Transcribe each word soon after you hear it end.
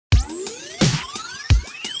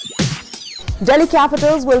Delhi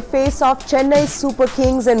Capitals will face off Chennai Super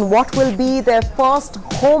Kings in what will be their first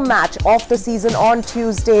home match of the season on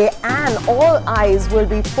Tuesday, and all eyes will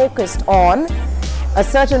be focused on a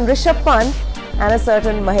certain Rishabh Pant and a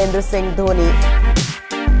certain Mahendra Singh Dhoni.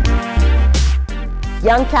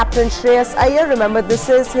 Young captain Shreyas Iyer, remember this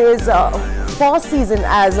is his first season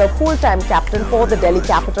as a full-time captain for the Delhi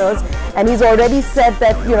Capitals, and he's already said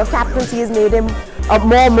that captaincy has made him a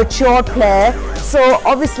more mature player. So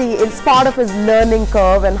obviously it's part of his learning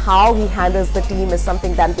curve, and how he handles the team is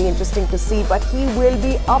something that'll be interesting to see. But he will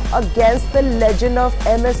be up against the legend of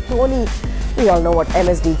MS Dhoni. We all know what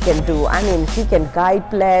MSD can do. I mean, he can guide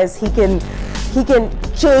players, he can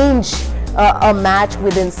change a match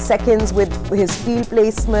within seconds with his field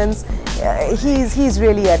placements. He's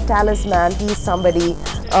really a talisman. He's somebody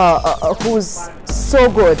who's so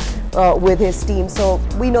good with his team. So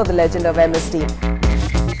we know the legend of MSD.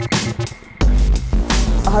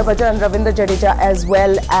 Harbhajan, Ravindra Jadeja as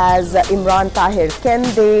well as Imran Tahir, can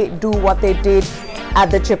they do what they did at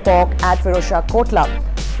the Chipok at Firozshah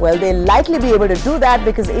Kotla? Well, they'll likely be able to do that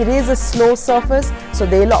because it is a slow surface. So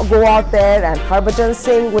they'll go out there, and Harbhajan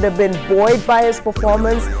Singh would have been buoyed by his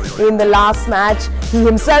performance in the last match. He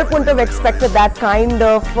himself wouldn't have expected that kind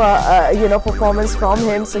of performance from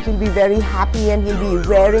him. So he'll be very happy and he'll be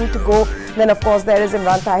raring to go. Then of course there is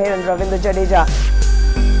Imran Tahir and Ravindra Jadeja.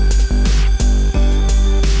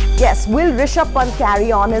 Yes, will Rishabh Pant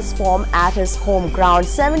carry on his form at his home ground?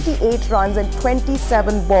 78 runs and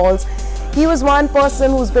 27 balls. He was one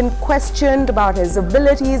person who's been questioned about his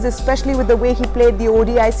abilities, especially with the way he played the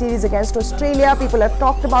ODI series against Australia. People have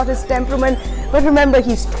talked about his temperament, but remember,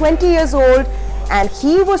 he's 20 years old and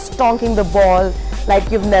he was stonking the ball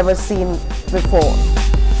like you've never seen before.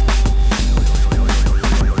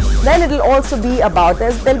 Then it'll also be about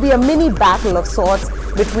there'll be a mini battle of sorts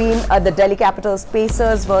between the Delhi Capitals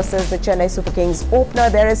Pacers versus the Chennai Super Kings opener.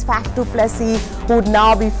 There is Faf du Plessis, who would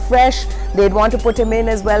now be fresh. They'd want to put him in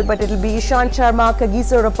as well, but it'll be Ishant Sharma,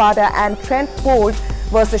 Kagiso Rabada and Trent Bolt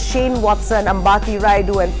versus Shane Watson, Ambati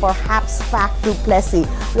Rayudu and perhaps Faf du Plessis.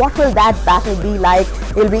 What will that battle be like?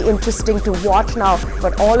 It'll be interesting to watch now,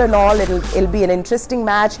 but all in all, it'll be an interesting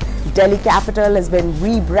match. Delhi Capital has been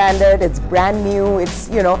rebranded. It's brand new. It's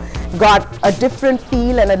got a different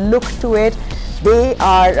feel and a look to it. They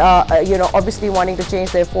are, obviously wanting to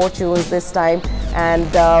change their fortunes this time, and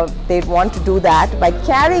they'd want to do that by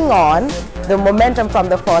carrying on the momentum from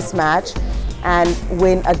the first match and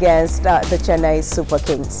win against the Chennai Super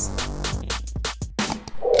Kings.